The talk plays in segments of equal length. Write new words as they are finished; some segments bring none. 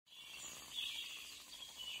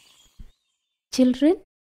Children,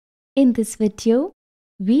 in this video,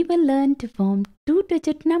 we will learn to form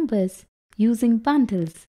two-digit numbers using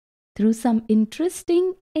bundles through some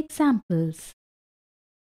interesting examples.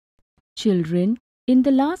 Children, in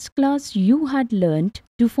the last class you had learnt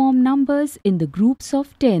to form numbers in the groups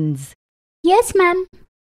of tens. Yes, ma'am.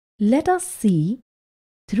 Let us see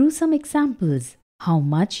through some examples how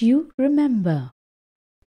much you remember.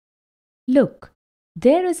 Look,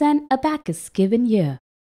 there is an abacus given here.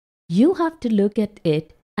 You have to look at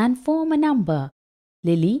it and form a number.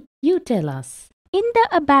 Lily, you tell us. In the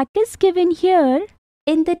abacus given here,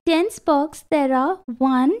 in the tens box there are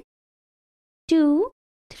 1, 2,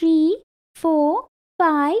 3, 4,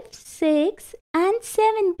 5, 6 and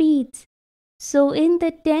 7 beads. So in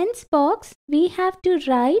the tens box we have to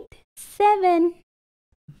write 7.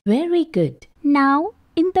 Very good. Now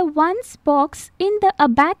in the ones box in the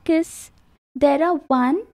abacus there are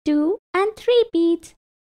 1, 2 and 3 beads.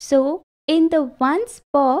 So in the ones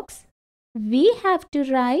box we have to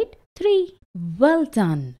write 3. Well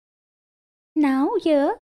done. Now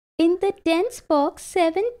here in the tens box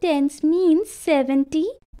 7 tens means 70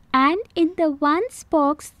 and in the ones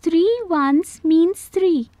box 3 ones means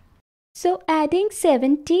 3. So adding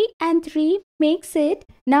 70 and 3 makes it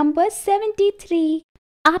number 73.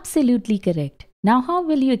 Absolutely correct. Now how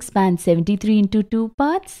will you expand 73 into two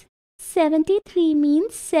parts? 73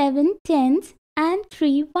 means 7 tens and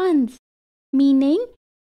 3 ones, meaning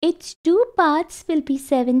its two parts will be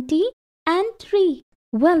 70 and 3.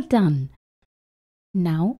 Well done.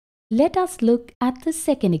 Now let us look at the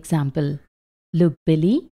second example. Look,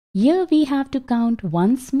 Billy, here we have to count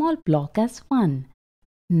one small block as 1.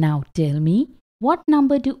 Now tell me, what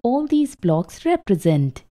number do all these blocks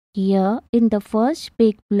represent? Here in the first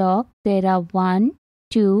big block there are 1,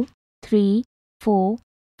 2, 3, 4,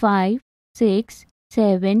 5, 6,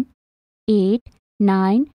 7, 8,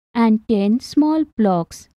 9 and 10 small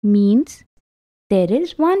blocks, means there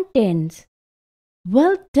is 1 tens.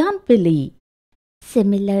 Well done, Billy.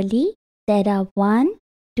 Similarly, there are 1,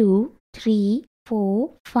 2, 3,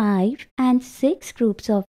 4, 5 and 6 groups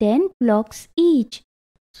of 10 blocks each.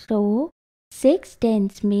 So 6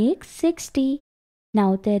 tens make 60.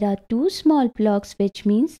 Now there are 2 small blocks, which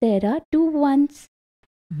means there are 2 ones.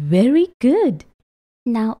 Very good.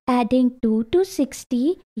 Now adding 2 to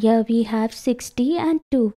 60, here we have 60 and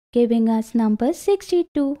 2, giving us number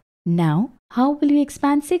 62. Now how will you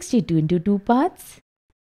expand 62 into two parts?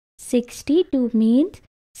 62 means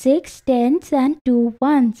 6 tens and 2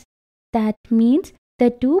 ones. That means the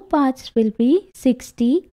two parts will be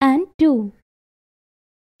 60 and 2.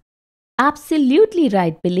 Absolutely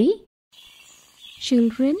right, Billy.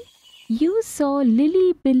 Children, you saw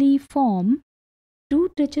Lily Billy form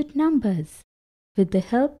two-digit numbers with the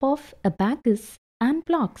help of abacus and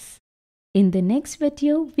blocks. In the next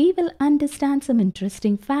video, we will understand some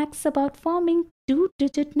interesting facts about forming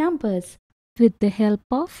two-digit numbers with the help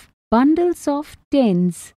of bundles of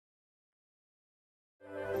tens.